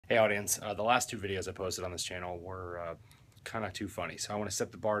Hey audience, the last two videos I posted on this channel were kind of too funny, so I want to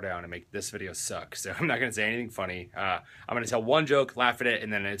set the bar down and make this video suck. So I'm not going to say anything funny. I'm going to tell one joke, laugh at it,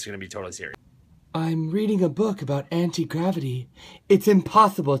 and then it's going to be totally serious. I'm reading a book about anti-gravity. It's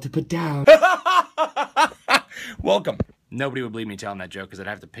impossible to put down. Welcome. Nobody would believe me telling that joke because I'd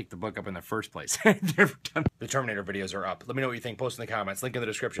have to pick the book up in the first place. The Terminator videos are up. Let me know what you think. Post in the comments. Link in the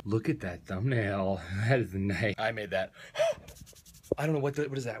description. Look at that thumbnail. That is nice. I made that. I don't know what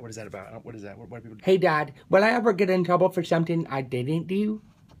is that? What is that about? What is that? What do people do? Hey Dad, will I ever get in trouble for something I didn't do?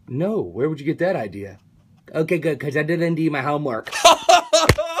 No. Where would you get that idea? Okay, good, because I didn't do my homework.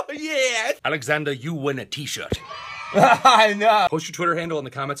 Yeah! Alexander, you win a t-shirt. I know. Post your Twitter handle in the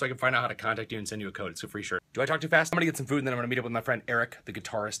comments so I can find out how to contact you and send you a code. It's a free shirt. Do I talk too fast? I'm gonna get some food and then I'm gonna meet up with my friend Eric, the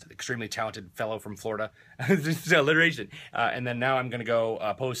guitarist, the extremely talented fellow from Florida. Just alliteration. And then now I'm gonna go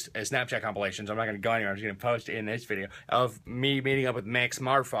post a Snapchat compilation. So I'm not gonna go anywhere. I'm just gonna post in this video of me meeting up with Max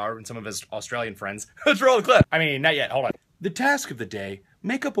Marfar and some of his Australian friends. Let's roll the clip. I mean, not yet. Hold on. The task of the day: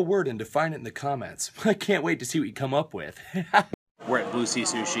 make up a word and define it in the comments. I can't wait to see what you come up with. We're at Blue Sea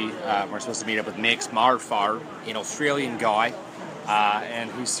Sushi. We're supposed to meet up with Max Marfar, an Australian guy,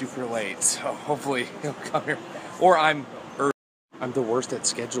 and he's super late, so hopefully he'll come here. Or I'm the worst at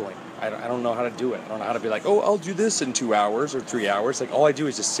scheduling. I don't know how to do it. I don't know how to be like, oh, I'll do this in 2 hours or 3 hours. Like, all I do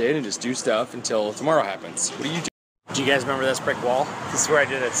is just sit and just do stuff until tomorrow happens. What do you do? Do you guys remember this brick wall? This is where I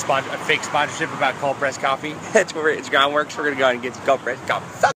did a fake sponsorship about cold press coffee. That's where Instagram works. We're gonna go out and get some cold press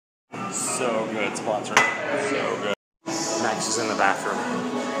coffee. So good, sponsor. So good. Max is in the bathroom.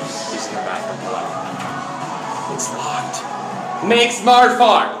 He's in the bathroom. What? It's locked. Max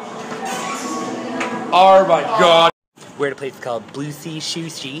Marfar! Oh my god. We're at a place called Blue Sea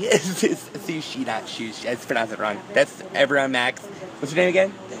Sushi. Sushi, not sushi. I pronounced it wrong. That's everyone, Max. What's your name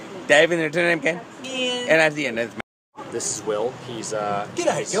again? Dave, and your name again? Ian. And that's the end. That's This is Will. He's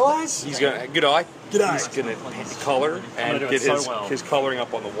G'day, guys. He's gonna G'day. G'day. He's gonna paint the color and get his coloring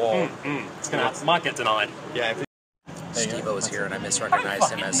up on the wall. It's gonna might get denied. Yeah. Steve-O is here, and I misrecognized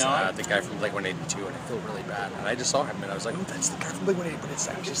him as the guy from Blink-182, and I feel really bad. And I just saw him, and I was like, oh, that's the guy from Blink-182, but it's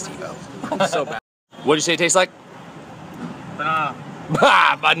actually Steve-O. I'm so bad. What do you say it tastes like?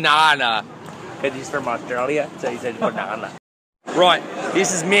 Banana. Banana. Because he's from Australia, so he says banana. Right,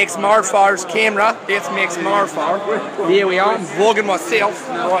 this is Max Marfar's camera. That's Max Marfar. There we are. I'm vlogging myself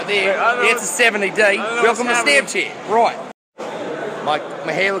right there. That's a 70D. Welcome to Snapchat. Right.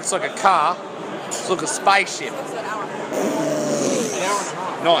 My hair looks like a car. It's like a spaceship.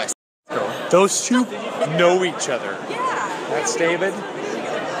 Nice. Those two know each other. Yeah. That's David,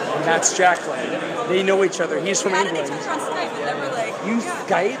 and that's Jacqueline. They know each other. He's from England. You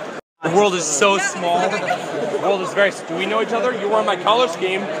Skype? The world is so small. The world is very. Do we know each other? You were on my color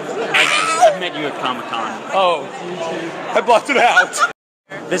scheme. I've met you at Comic-Con. Oh, I blocked it out.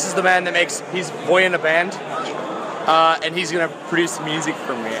 This is the man that makes. He's boy in a band, and he's gonna produce music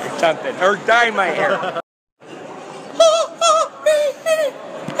for me or something, or dye my hair.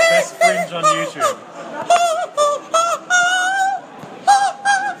 Best friends on YouTube.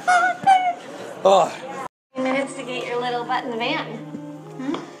 Oh. Minutes to get your little butt in the van.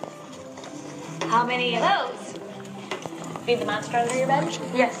 Hmm? How many of those? Feed the monster under your bed?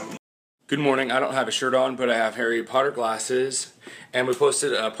 Yes. Good morning. I don't have a shirt on, but I have Harry Potter glasses. And we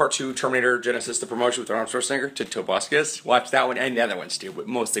posted part 2 Terminator Genesis, the promotion with Arnold Schwarzenegger to Tobuscus. Watch that one and the other ones too, but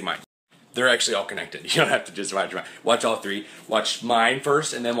mostly mine. They're actually all connected. You don't have to just watch mine. Watch all 3. Watch mine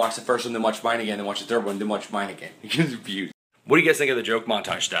first, and then watch the first one, then watch mine again, then watch the third one, then watch mine again. You get views. What do you guys think of the joke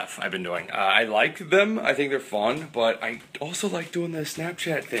montage stuff I've been doing? I like them. I think they're fun, but I also like doing the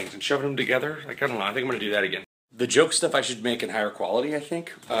Snapchat things and shoving them together. Like, I don't know. I think I'm going to do that again. The joke stuff I should make in higher quality, I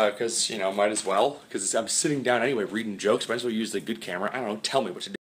think, because, you know, might as well. Because I'm sitting down anyway reading jokes. Might as well use the good camera. I don't know. Tell me what to do.